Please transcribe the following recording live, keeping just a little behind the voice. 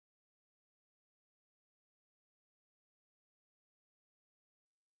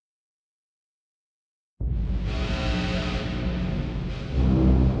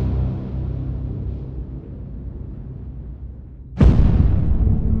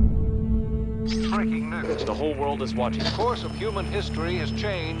The whole world is watching. The course of human history has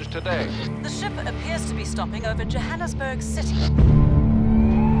changed today. The ship appears to be stopping over Johannesburg City.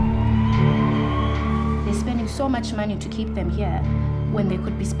 They're spending so much money to keep them here when they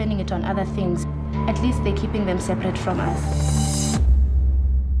could be spending it on other things. At least they're keeping them separate from us.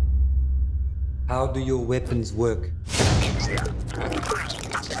 How do your weapons work?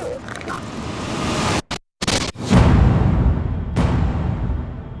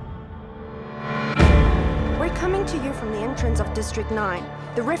 We're coming to you from the entrance of District 9,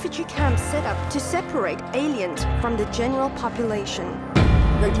 the refugee camp set up to separate aliens from the general population.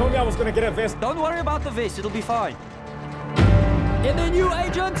 They told me I was gonna get a vest. Don't worry about the vest, it'll be fine. Any new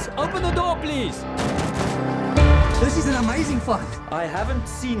agents? Open the door, please. This is an amazing fight. I haven't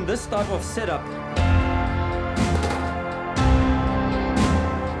seen this type of setup.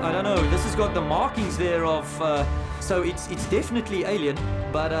 I don't know, this has got the markings there of, so it's definitely alien,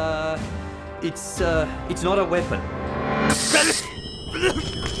 but it's not a weapon.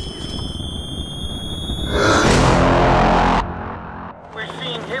 We're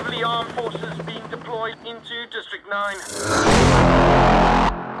seeing heavily armed forces being deployed into District 9.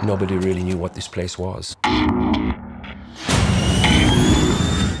 Nobody really knew what this place was.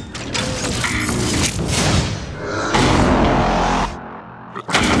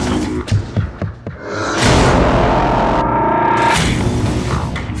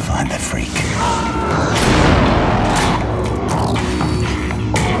 Find the freak.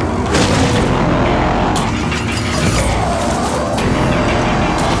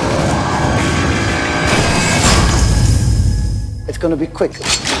 It's gonna be quick.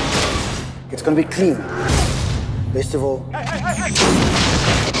 It's gonna be clean. Best of all, It's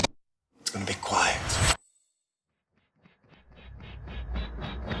gonna be quiet.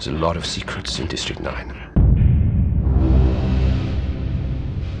 There's a lot of secrets in District 9.